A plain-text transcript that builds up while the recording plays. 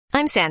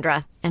I'm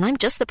Sandra, and I'm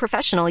just the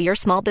professional your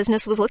small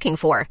business was looking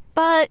for.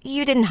 But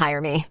you didn't hire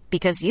me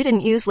because you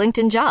didn't use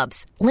LinkedIn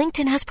Jobs.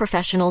 LinkedIn has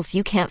professionals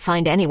you can't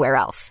find anywhere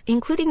else,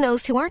 including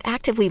those who aren't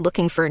actively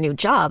looking for a new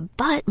job,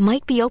 but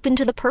might be open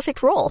to the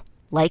perfect role,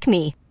 like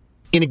me.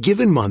 In a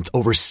given month,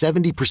 over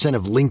 70%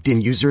 of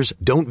LinkedIn users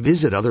don't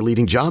visit other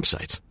leading job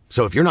sites.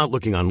 So if you're not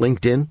looking on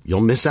LinkedIn,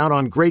 you'll miss out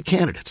on great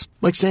candidates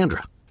like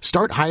Sandra.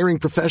 Start hiring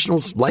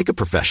professionals like a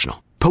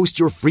professional. Post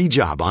your free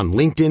job on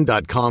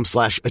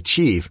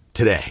linkedin.com/achieve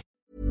today.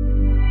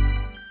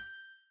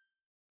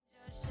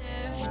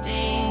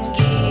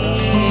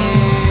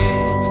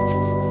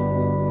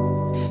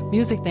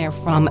 Music there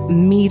from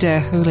Mida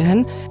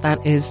Houlihan.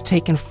 That is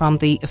taken from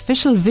the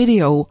official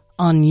video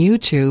on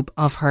YouTube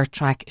of her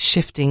track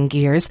Shifting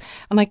Gears.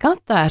 And I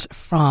got that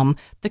from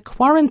the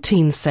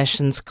Quarantine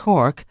Sessions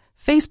Cork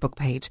Facebook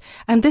page.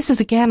 And this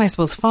is again, I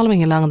suppose,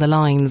 following along the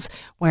lines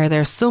where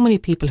there are so many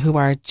people who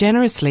are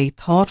generously,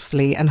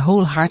 thoughtfully and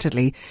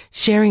wholeheartedly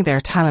sharing their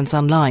talents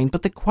online.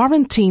 But the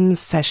Quarantine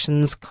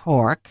Sessions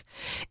Cork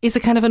is a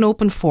kind of an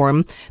open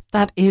forum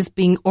that is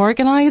being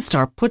organised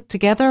or put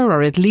together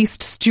or at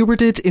least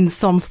stewarded in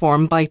some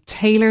form by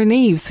Taylor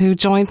Neves, who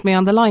joins me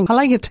on the line. How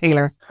are you,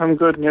 Taylor? I'm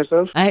good, and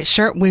yourself?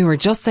 Sure, we were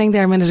just saying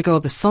there a minute ago,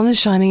 the sun is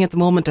shining at the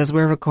moment as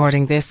we're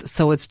recording this,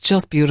 so it's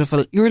just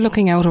beautiful. You're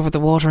looking out over the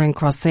water in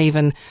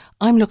Crosshaven.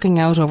 I'm looking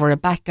out over a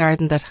back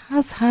garden that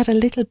has had a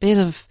little bit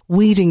of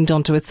weeding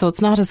done to it, so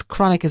it's not as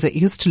chronic as it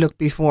used to look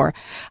before.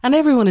 And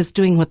everyone is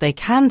doing what they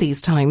can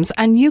these times,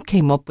 and you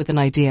came up with an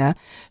idea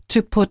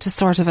to put a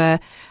sort of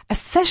a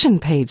session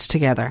page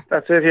together.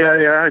 That's it,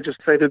 yeah. I just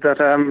decided that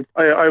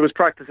I was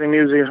practicing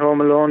music at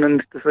home alone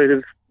and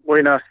decided why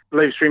not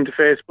live stream to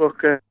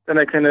Facebook. Then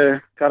I kind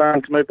of got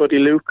on to my buddy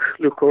Luke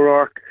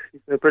O'Rourke.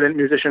 He's a brilliant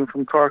musician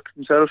from Cork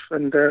himself,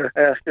 and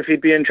asked if he'd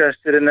be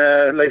interested in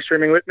live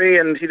streaming with me,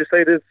 and he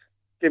decided,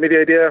 gave me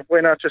the idea,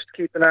 why not just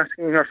keep on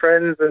asking our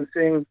friends and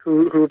seeing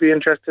who would be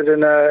interested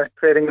in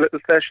creating a little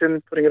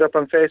session, putting it up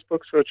on Facebook,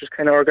 so it just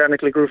kind of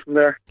organically grew from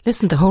there.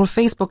 Listen, the whole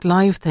Facebook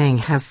Live thing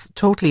has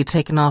totally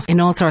taken off in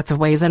all sorts of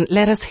ways and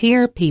let us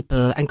hear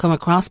people and come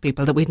across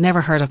people that we'd never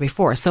heard of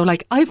before. So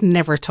like, I've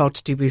never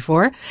talked to you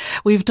before.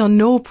 We've done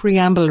no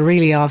preamble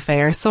really off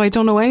air, so I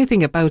don't know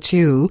anything about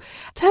you.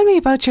 Tell me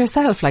about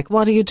yourself. Like,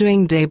 what are you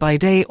doing day by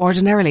day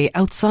ordinarily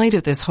outside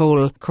of this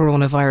whole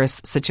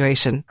coronavirus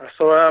situation?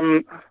 So,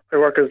 I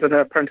work as an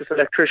apprentice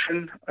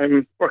electrician.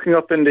 I'm working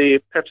up in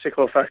the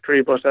PepsiCo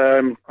factory, but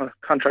I'm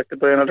contracted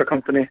by another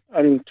company.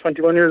 I'm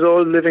 21 years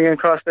old, living in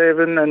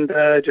Crosshaven, and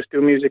just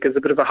do music as a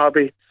bit of a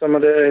hobby. Some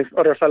of the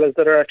other fellas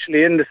that are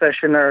actually in the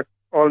session are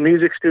all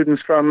music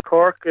students from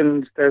Cork,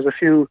 and there's a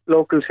few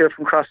locals here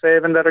from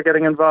Crosshaven that are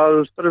getting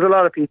involved. But there's a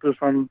lot of people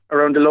from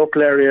around the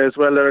local area as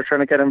well that are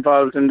trying to get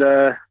involved, and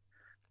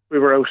we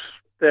were out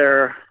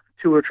there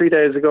 2 or 3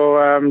 days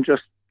ago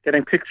just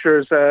getting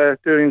pictures,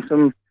 doing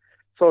some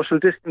social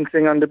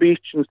distancing on the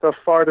beach and stuff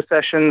for the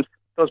sessions.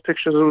 Those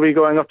pictures will be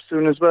going up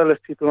soon as well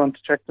if people want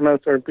to check them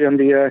out, or be on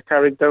the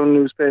Carrick Down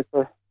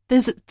newspaper.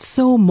 There's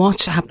so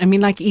much happening. I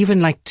mean, like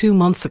even like 2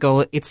 months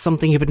ago, it's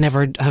something you would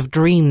never have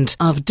dreamed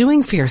of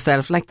doing for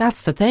yourself. Like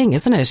that's the thing,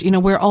 isn't it? You know,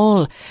 we're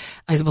all,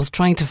 I suppose,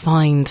 trying to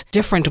find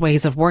different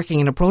ways of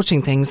working and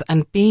approaching things.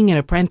 And being an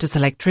apprentice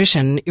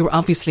electrician, you're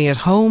obviously at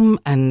home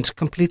and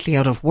completely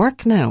out of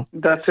work now.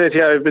 That's it.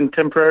 Yeah, I've been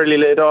temporarily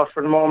laid off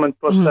for the moment,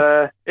 but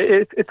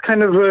it's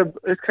kind of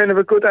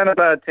a good and a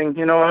bad thing.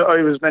 You know,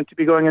 I was meant to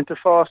be going into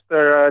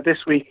foster this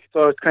week,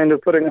 so it's kind of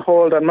putting a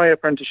hold on my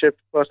apprenticeship.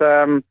 But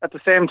at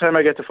the same time,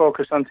 I get to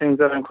focus on things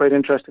that I'm quite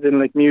interested in,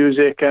 like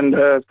music, and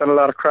done a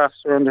lot of crafts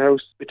around the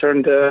house.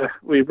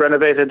 We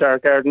renovated our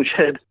garden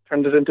shed,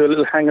 turned it into a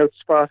little hangout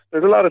spot.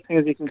 There's a lot of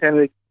things you can kind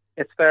of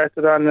get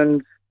started on,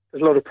 and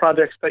there's a lot of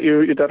projects that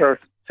are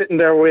sitting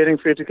there waiting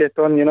for you to get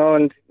done, you know,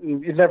 and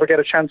you'd never get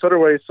a chance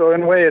otherwise. So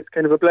in a way, it's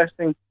kind of a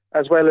blessing,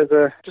 as well as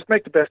just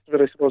make the best of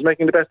it, I suppose,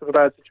 making the best of a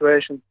bad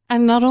situation.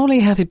 And not only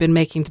have you been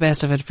making the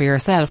best of it for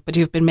yourself, but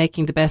you've been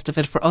making the best of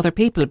it for other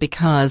people,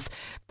 because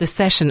the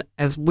session,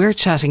 as we're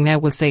chatting now,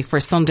 we'll say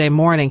for Sunday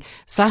morning,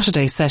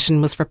 Saturday's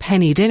session was for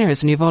penny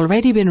dinners, and you've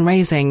already been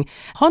raising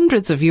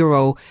hundreds of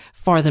euro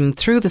for them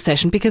through the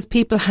session, because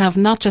people have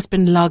not just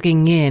been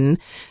logging in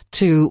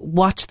to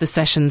watch the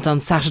sessions on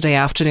Saturday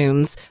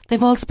afternoons,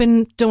 they've also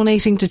been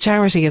donating to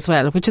charity as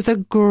well, which is a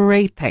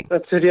great thing.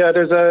 That's it, yeah.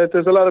 There's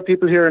a lot of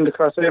people here in the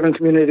Crosshaven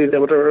community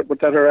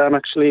that are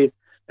actually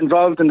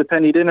involved in the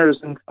penny dinners,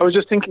 and I was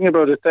just thinking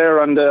about it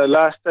there on the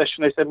last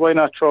session. I said, why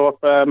not throw up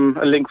a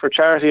link for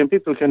charity, and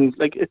people can,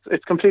 like,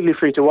 it's completely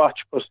free to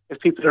watch, but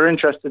if people are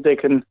interested, they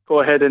can go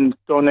ahead and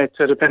donate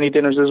to the penny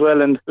dinners as well.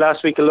 And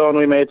last week alone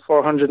we made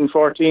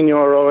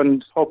 €414,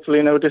 and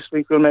hopefully now this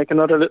week we'll make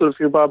another little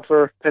few bob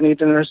for penny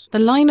dinners. The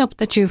lineup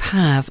that you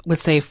have, we'll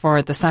say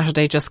for the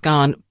Saturday just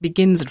gone,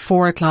 begins at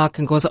 4:00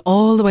 and goes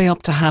all the way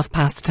up to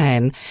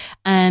 10:30,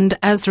 and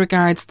as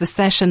regards the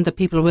session that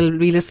people will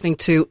be listening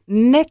to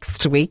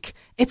next week,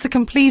 it's a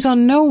complete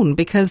unknown,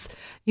 because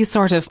you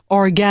sort of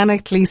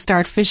organically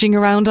start fishing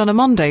around on a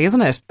Monday,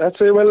 isn't it? That's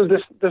it. Well,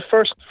 the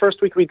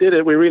first week we did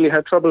it, we really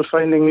had trouble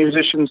finding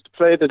musicians to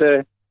play the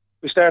day.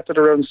 We started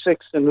around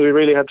 6 and we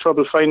really had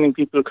trouble finding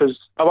people because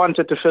I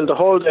wanted to fill the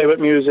whole day with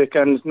music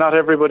and not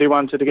everybody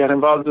wanted to get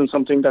involved in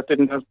something that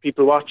didn't have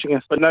people watching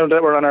it. But now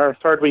that we're on our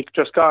third week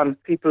just gone,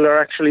 people are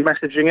actually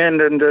messaging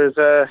in, and there's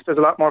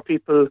a lot more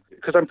people,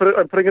 because I'm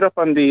putting it up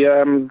on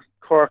the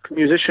Cork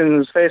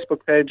Musicians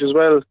Facebook page as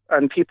well,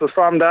 and people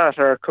from that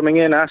are coming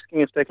in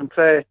asking if they can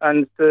play,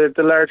 and the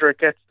larger it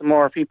gets, the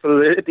more people,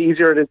 the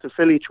easier it is to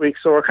fill each week,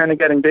 so we're kind of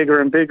getting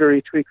bigger and bigger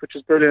each week, which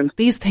is brilliant.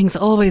 These things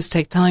always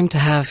take time to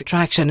have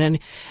traction, and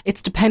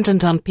it's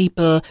dependent on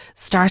people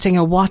starting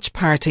a watch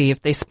party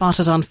if they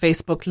spot it on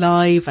Facebook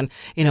Live and,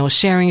 you know,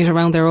 sharing it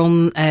around their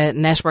own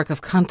network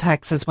of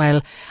contacts as well.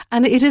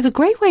 And it is a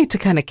great way to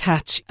kind of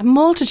catch a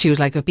multitude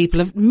like of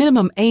people, of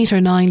minimum 8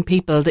 or 9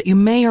 people that you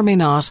may or may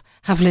not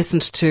have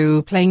listened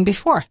to playing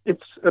before.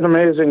 It's an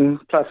amazing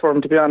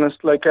platform, to be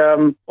honest. Like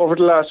over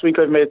the last week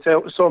I've made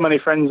so many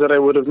friends that I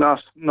would have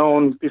not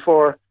known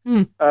before.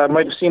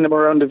 Might have seen them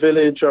around the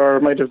village or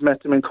might have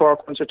met them in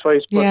Cork once or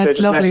twice, but yeah, they it's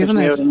just lovely, isn't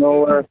it? Out of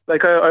nowhere.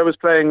 Like I was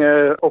playing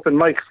open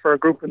mic for a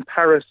group in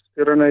Paris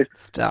the other night.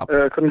 Stop.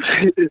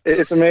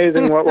 It's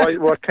amazing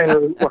what kind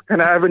of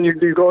avenue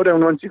you go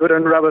down once you go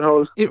down the rabbit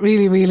hole. It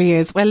really, really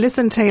is. Well,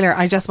 listen, Taylor,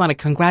 I just want to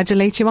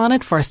congratulate you on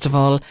it, first of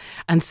all,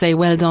 and say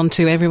well done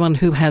to everyone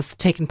who has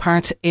taken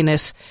part in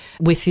it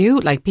with you.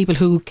 Like people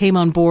who came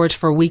on board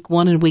for week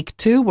 1 and week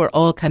 2 were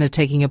all kind of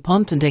taking a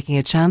punt and taking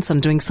a chance on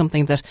doing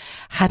something that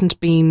hadn't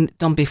been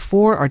done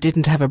before or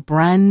didn't have a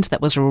brand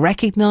that was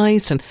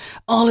recognised, and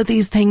all of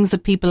these things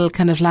that people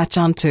kind of latch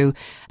onto.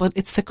 But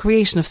it's the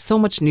creation of so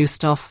much new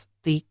stuff.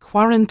 The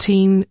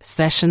Quarantine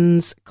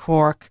Sessions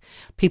Cork.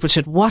 People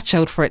should watch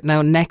out for it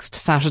now next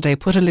Saturday.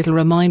 Put a little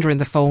reminder in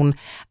the phone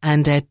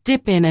and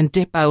dip in and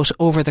dip out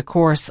over the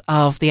course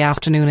of the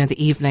afternoon and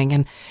the evening.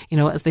 And, you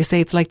know, as they say,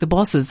 it's like the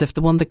buses. If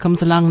the one that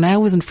comes along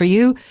now isn't for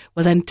you,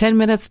 well then 10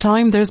 minutes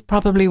time, there's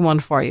probably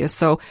one for you.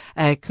 So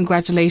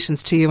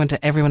congratulations to you and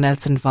to everyone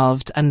else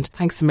involved. And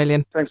thanks a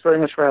million. Thanks very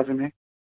much for having me.